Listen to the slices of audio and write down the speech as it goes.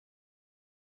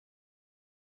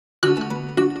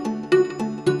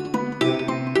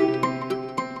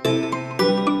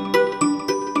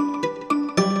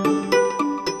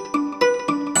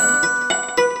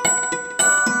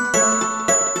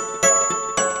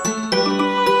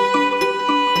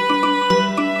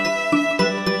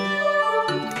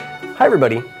Hi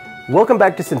everybody, welcome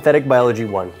back to Synthetic Biology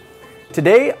 1.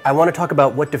 Today I want to talk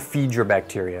about what to feed your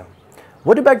bacteria.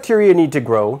 What do bacteria need to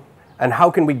grow and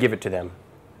how can we give it to them?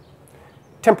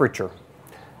 Temperature.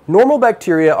 Normal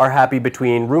bacteria are happy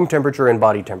between room temperature and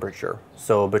body temperature,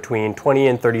 so between 20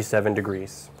 and 37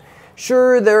 degrees.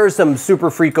 Sure, there are some super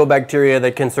freako bacteria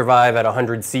that can survive at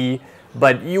 100 C,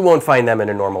 but you won't find them in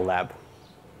a normal lab.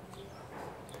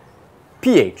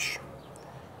 pH.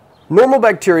 Normal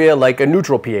bacteria like a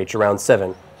neutral pH around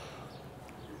 7.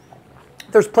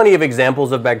 There's plenty of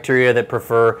examples of bacteria that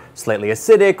prefer slightly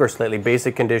acidic or slightly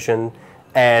basic condition,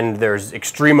 and there's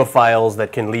extremophiles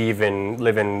that can live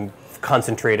in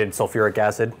concentrated sulfuric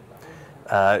acid.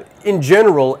 In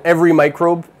general, every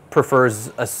microbe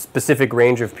prefers a specific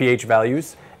range of pH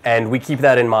values, and we keep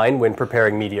that in mind when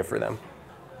preparing media for them.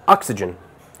 Oxygen.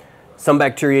 Some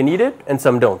bacteria need it and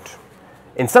some don't.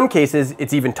 In some cases,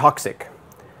 it's even toxic.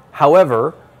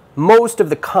 However, most of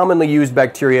the commonly used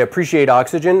bacteria appreciate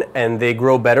oxygen and they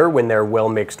grow better when they're well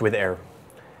mixed with air.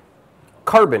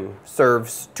 Carbon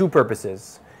serves two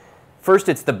purposes. First,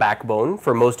 it's the backbone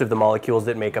for most of the molecules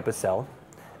that make up a cell.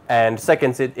 And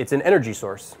second, it's an energy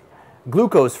source.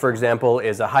 Glucose, for example,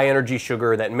 is a high energy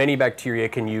sugar that many bacteria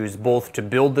can use both to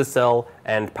build the cell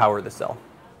and power the cell.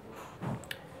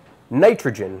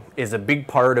 Nitrogen is a big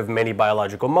part of many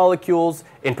biological molecules,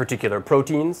 in particular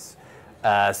proteins.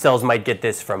 Cells might get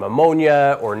this from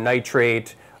ammonia or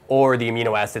nitrate or the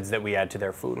amino acids that we add to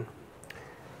their food.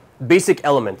 Basic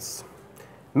elements.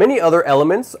 Many other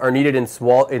elements are needed in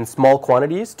small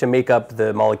quantities to make up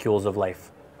the molecules of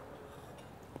life.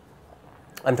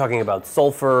 I'm talking about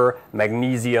sulfur,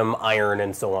 magnesium, iron,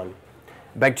 and so on.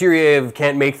 Bacteria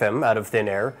can't make them out of thin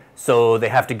air, so they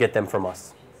have to get them from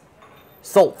us.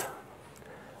 Salt.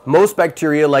 Most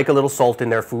bacteria like a little salt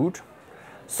in their food.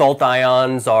 Salt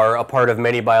ions are a part of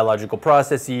many biological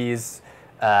processes,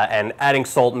 and adding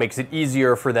salt makes it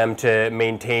easier for them to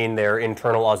maintain their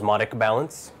internal osmotic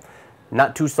balance.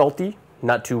 Not too salty,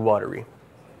 not too watery.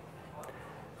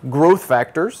 Growth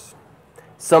factors.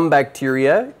 Some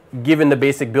bacteria, given the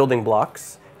basic building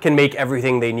blocks, can make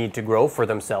everything they need to grow for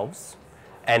themselves,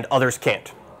 and others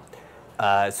can't.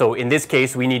 So in this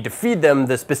case, we need to feed them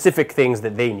the specific things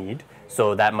that they need.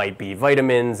 So that might be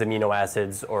vitamins, amino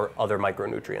acids, or other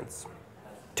micronutrients.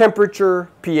 Temperature,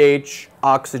 pH,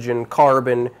 oxygen,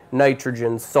 carbon,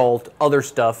 nitrogen, salt, other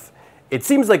stuff. It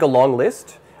seems like a long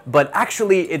list, but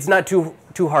actually it's not too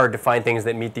hard to find things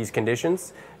that meet these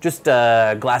conditions. Just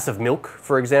a glass of milk,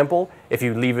 for example, if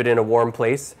you leave it in a warm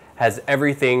place, has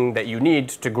everything that you need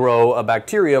to grow a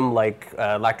bacterium like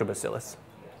lactobacillus.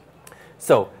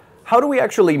 So how do we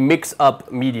actually mix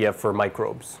up media for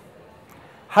microbes?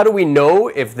 How do we know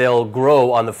if they'll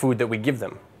grow on the food that we give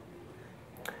them?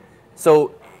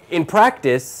 So in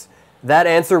practice, that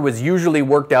answer was usually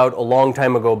worked out a long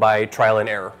time ago by trial and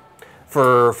error.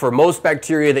 For most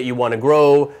bacteria that you want to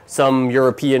grow, some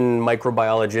European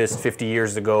microbiologist 50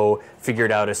 years ago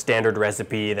figured out a standard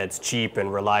recipe that's cheap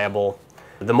and reliable.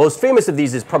 The most famous of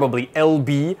these is probably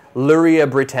LB, Luria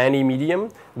britanniae medium,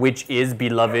 which is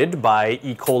beloved by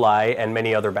E. coli and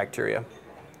many other bacteria.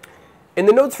 In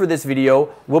the notes for this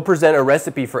video, we'll present a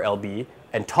recipe for LB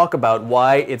and talk about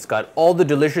why it's got all the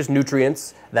delicious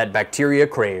nutrients that bacteria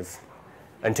crave.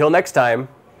 Until next time,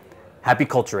 happy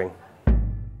culturing.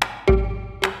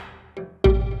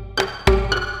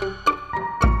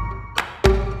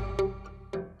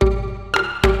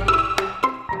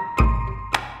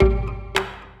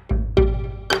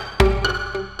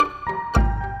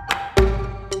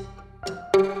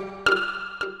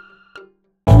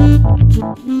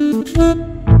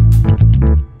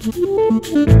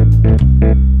 Thank you.